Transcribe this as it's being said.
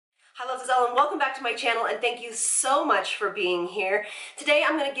Hello, this is Elle, and welcome back to my channel, and thank you so much for being here. Today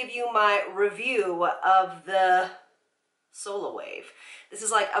I'm going to give you my review of the Solawave. This is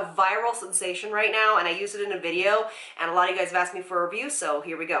like a viral sensation right now, and I used it in a video, and a lot of you guys have asked me for a review, so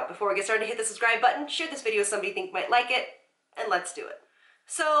here we go. Before we get started, hit the subscribe button, share this video with somebody you think might like it, and let's do it.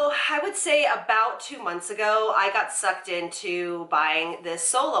 So I would say about 2 months ago, I got sucked into buying this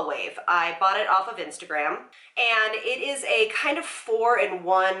Solawave. I bought it off of Instagram, and it is a kind of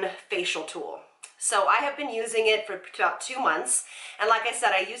 4-in-1 facial tool. So I have been using it for about 2 months, and like I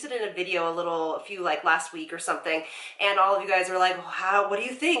said, I used it in a video like last week or something, and all of you guys are like, what do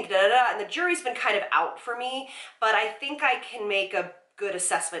you think? Da, da, da. And the jury's been kind of out for me, but I think I can make a good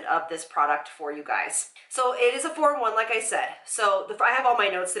assessment of this product for you guys. So it is a 4-in-1, like I said. So I have all my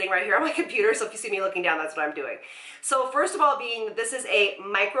notes sitting right here on my computer, so if you see me looking down, that's what I'm doing. So first of all, this is a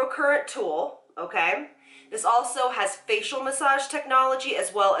microcurrent tool, okay? This also has facial massage technology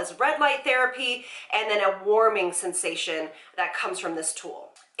as well as red light therapy, and then a warming sensation that comes from this tool.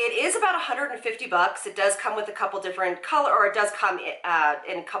 It is about 150 bucks. It does come with a couple different it does come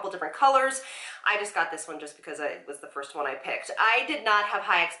in a couple different colors. I just got this one just because it was the first one I picked. I did not have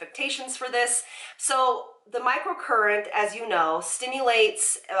high expectations for this. So the microcurrent, as you know,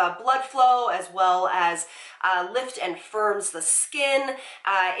 stimulates blood flow as well as lifts and firms the skin.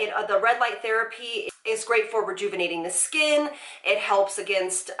 The red light therapy is great for rejuvenating the skin. It helps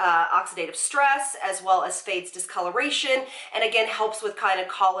against oxidative stress as well as fades discoloration, and again helps with kind of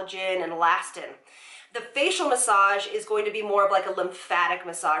collagen and elastin. The facial massage is going to be more of like a lymphatic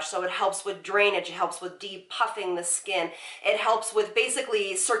massage, so it helps with drainage, it helps with depuffing the skin, it helps with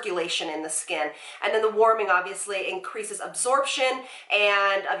basically circulation in the skin. And then the warming obviously increases absorption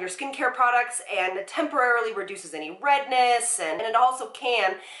and of your skincare products and temporarily reduces any redness, and it also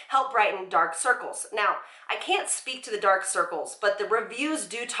can help brighten dark circles. Now, I can't speak to the dark circles, but the reviews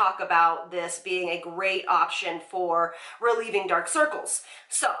do talk about this being a great option for relieving dark circles.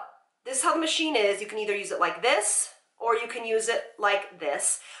 So this is how the machine is. You can either use it like this, or you can use it like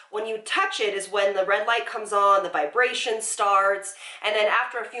this. When you touch it is when the red light comes on, the vibration starts, and then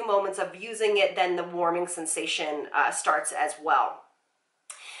after a few moments of using it, then the warming sensation starts as well.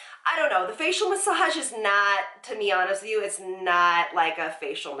 I don't know, the facial massage is not, to be honest with you, it's not like a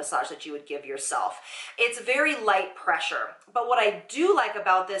facial massage that you would give yourself. It's very light pressure. But what I do like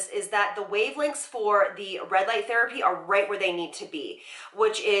about this is that the wavelengths for the red light therapy are right where they need to be,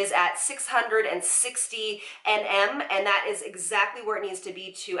 which is at 660 nm, and that is exactly where it needs to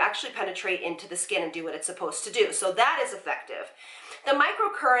be to actually penetrate into the skin and do what it's supposed to do. So that is effective. The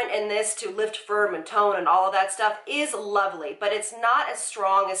microcurrent in this to lift, firm, and tone and all of that stuff is lovely, but it's not as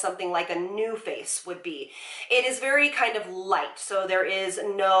strong as something like a new face would be. It is very kind of light, so there is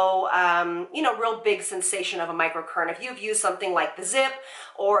no, real big sensation of a microcurrent. If you've used something like the Zip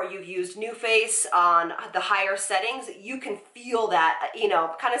or you've used New Face on the higher settings, you can feel that,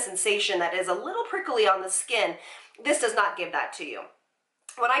 kind of sensation that is a little prickly on the skin. This does not give that to you.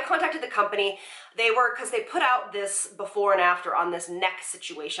 When I contacted the company, because they put out this before and after on this neck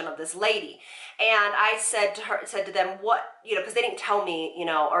situation of this lady, and I said to them, what, because they didn't tell me,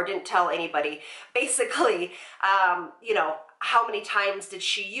 or didn't tell anybody, basically, how many times did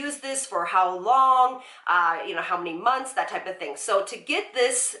she use this, for how long, how many months, that type of thing. So to get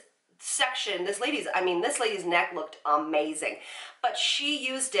this section, this lady's neck looked amazing, but she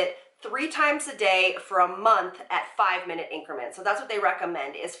used it 3 times a day for a month at 5-minute increments. So that's what they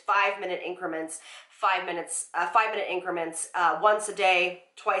recommend, is 5-minute increments, 5-minute increments, once a day,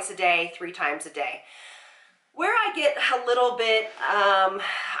 twice a day, 3 times a day. Where I get a little bit,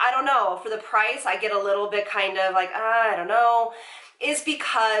 I don't know, for the price, I get a little bit kind of like, I don't know, is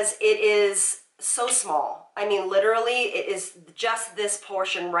because it is so small. I mean, literally, it is just this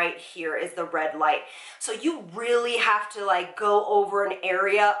portion right here is the red light. So you really have to like go over an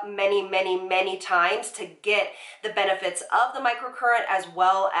area many, many, many times to get the benefits of the microcurrent as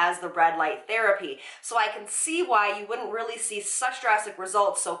well as the red light therapy. So I can see why you wouldn't really see such drastic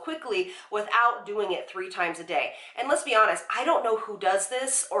results so quickly without doing it 3 times a day. And let's be honest, I don't know who does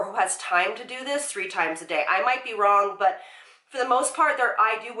this or who has time to do this 3 times a day. I might be wrong, but for the most part,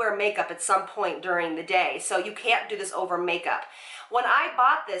 I do wear makeup at some point during the day, so you can't do this over makeup. When I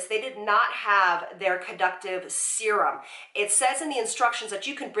bought this, they did not have their conductive serum. It says in the instructions that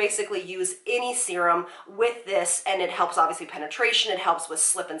you can basically use any serum with this, and it helps obviously penetration, it helps with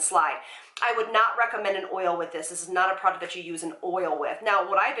slip and slide. I would not recommend an oil with this. This is not a product that you use an oil with. Now,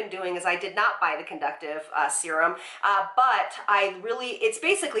 what I've been doing is I did not buy the conductive serum, but it's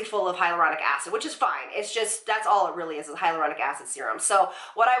basically full of hyaluronic acid, which is fine. It's just, that's all it really is hyaluronic acid serum. So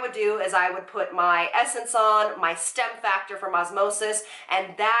what I would do is I would put my essence on, my stem factor from Osmosis, osmosis, and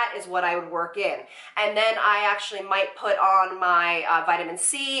that is what I would work in. And then I actually might put on my vitamin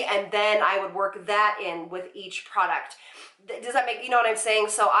C, and then I would work that in with each product. Does that make, you know what I'm saying?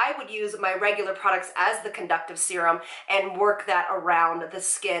 So I would use my regular products as the conductive serum and work that around the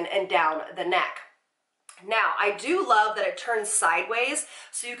skin and down the neck. Now, I do love that it turns sideways,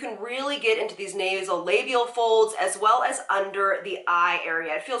 so you can really get into these nasal labial folds as well as under the eye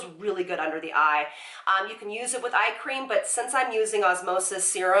area. It feels really good under the eye. You can use it with eye cream, but since I'm using osmosis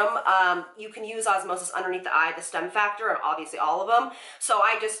serum, you can use osmosis underneath the eye, the stem factor, and obviously all of them. So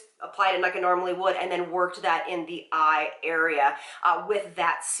I just applied it like I normally would and then worked that in the eye area with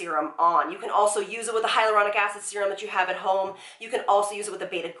that serum on. You can also use it with the hyaluronic acid serum that you have at home. You can also use it with the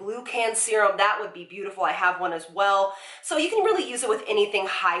beta-glucan serum. That would be beautiful. I have one as well. So you can really use it with anything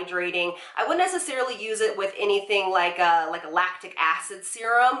hydrating. I wouldn't necessarily use it with anything like a lactic acid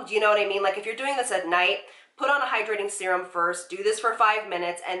serum. Do you know what I mean? Like if you're doing this at night, put on a hydrating serum first, do this for 5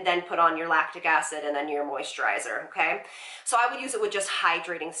 minutes, and then put on your lactic acid and then your moisturizer, okay? So I would use it with just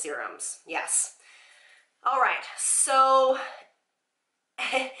hydrating serums, yes. All right, so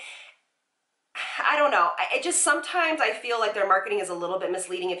I don't know. It just sometimes I feel like their marketing is a little bit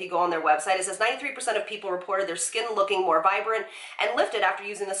misleading if you go on their website. It says 93% of people reported their skin looking more vibrant and lifted after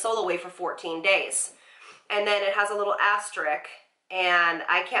using the Solawave for 14 days. And then it has a little asterisk, and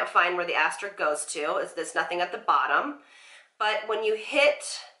I can't find where the asterisk goes to. There's nothing at the bottom. But when you hit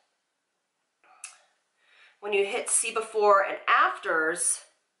see before and afters,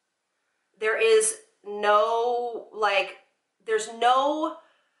 there is no, there's no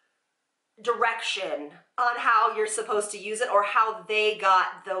direction on how you're supposed to use it or how they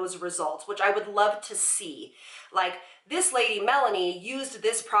got those results, which I would love to see. Like this lady, Melanie, used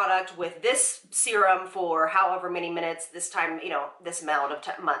this product with this serum for however many minutes, this time, you know, this amount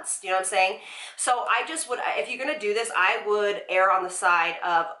of months, you know what I'm saying? So I just would, if you're gonna do this, I would err on the side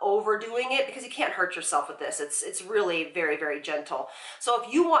of overdoing it because you can't hurt yourself with this. It's really very, very gentle. So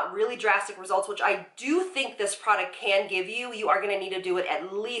if you want really drastic results, which I do think this product can give you, you are gonna need to do it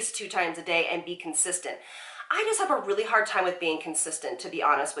at least 2 times a day and be consistent. I just have a really hard time with being consistent, to be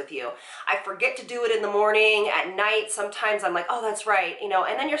honest with you. I forget to do it in the morning, at night. Sometimes I'm like, oh, that's right, you know,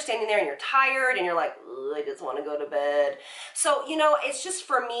 and then you're standing there and you're tired and you're like, I just want to go to bed. So, you know, it's just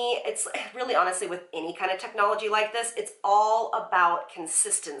for me, it's really honestly with any kind of technology like this, it's all about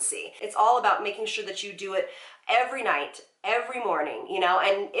consistency. It's all about making sure that you do it every night, every morning, you know,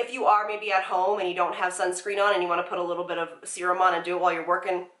 and if you are maybe at home and you don't have sunscreen on and you want to put a little bit of serum on and do it while you're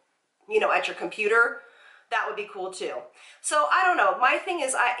working, you know, at your computer, that would be cool too. So I don't know. My thing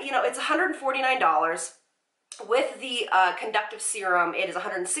is, you know, it's $149. With the conductive serum, it is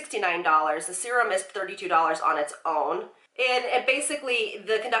 $169. The serum is $32 on its own. And basically,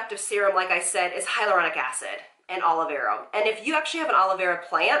 the conductive serum, like I said, is hyaluronic acid and aloe vera. And if you actually have an aloe vera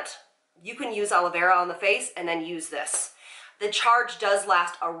plant, you can use aloe vera on the face and then use this. The charge does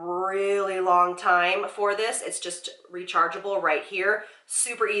last a really long time for this. It's just rechargeable right here.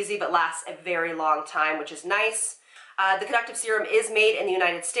 Super easy, but lasts a very long time, which is nice. The conductive serum is made in the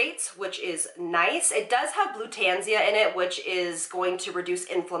United States, which is nice. It does have glutathione in it, which is going to reduce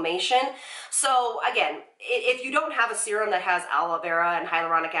inflammation. So again, if you don't have a serum that has aloe vera and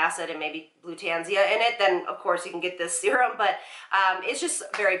hyaluronic acid and maybe glutathione in it, then of course you can get this serum, but it's just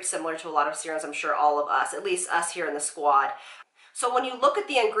very similar to a lot of serums, I'm sure all of us, at least us here in the squad. So when you look at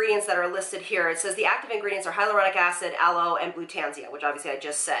the ingredients that are listed here, it says the active ingredients are hyaluronic acid, aloe, and glutathione, which obviously I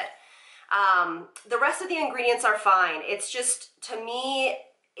just said. The rest of the ingredients are fine. It's just, to me,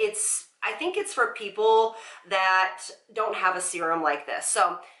 I think it's for people that don't have a serum like this.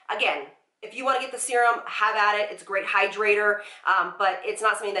 So again, if you want to get the serum, have at it. It's a great hydrator, but it's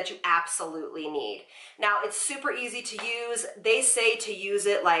not something that you absolutely need. Now, it's super easy to use. They say to use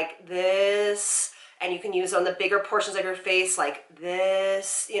it like this, and you can use it on the bigger portions of your face like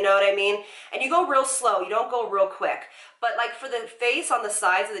this, you know what I mean? And you go real slow, you don't go real quick. But like for the face on the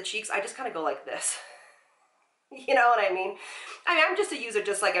sides of the cheeks, I just kind of go like this. You know what I mean? I mean, I'm just a user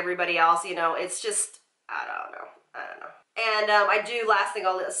just like everybody else, you know, it's just, I don't know. And last thing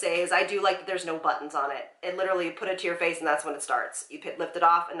I'll say is I do like that there's no buttons on it. It literally, you put it to your face and that's when it starts. You lift it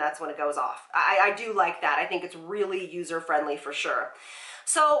off and that's when it goes off. I do like that. I think it's really user-friendly for sure.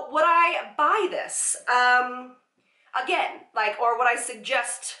 So would I buy this? Again, like, or would I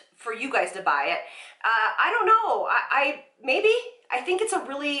suggest for you guys to buy it? I don't know. I think it's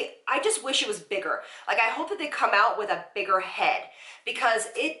I just wish it was bigger. Like, I hope that they come out with a bigger head because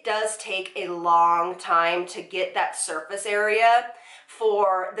it does take a long time to get that surface area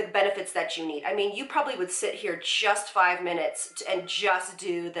for the benefits that you need. I mean, you probably would sit here just 5 minutes and just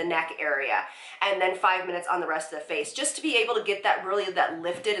do the neck area, and then 5 minutes on the rest of the face, just to be able to get that really that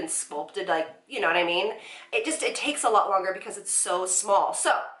lifted and sculpted, like, you know what I mean? It takes a lot longer because it's so small.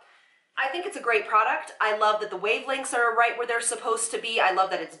 So I think it's a great product. I love that the wavelengths are right where they're supposed to be. I love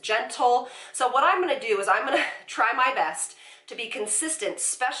that it's gentle. So what I'm gonna do is I'm gonna try my best to be consistent,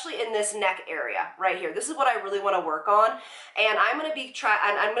 especially in this neck area right here. This is what I really want to work on, and I'm going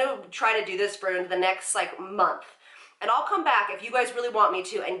to try to do this for the next like month. And I'll come back if you guys really want me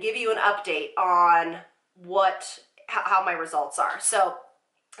to and give you an update on how my results are. So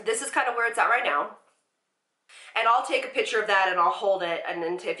this is kind of where it's at right now. And I'll take a picture of that and I'll hold it, and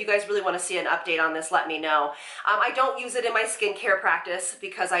then if you guys really want to see an update on this, let me know. I don't use it in my skincare practice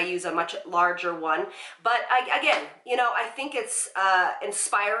because I use a much larger one, but again, you know, I think it's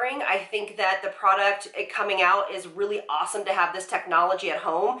inspiring. I think that the product coming out is really awesome to have this technology at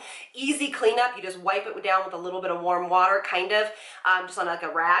home. Easy cleanup, you just wipe it down with a little bit of warm water, kind of, just on like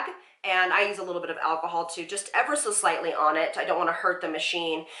a rag. And I use a little bit of alcohol too, just ever so slightly on it. I don't want to hurt the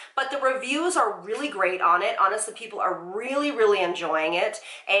machine. But the reviews are really great on it. Honestly, people are really, really enjoying it.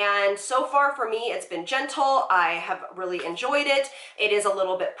 And so far for me, it's been gentle. I have really enjoyed it. It is a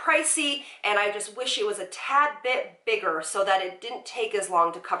little bit pricey, and I just wish it was a tad bit bigger so that it didn't take as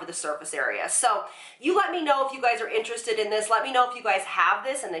long to cover the surface area. So you let me know if you guys are interested in this. Let me know if you guys have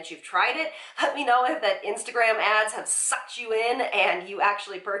this and that you've tried it. Let me know if that Instagram ads have sucked you in and you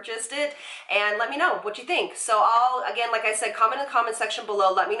actually purchased it, and let me know what you think. So I'll, again, like I said, comment in the comment section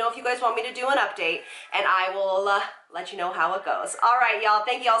below. Let me know if you guys want me to do an update, and I will let you know how it goes. All right, y'all.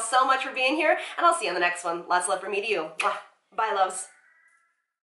 Thank y'all so much for being here, and I'll see you in the next one. Lots of love from me to you. Bye, loves.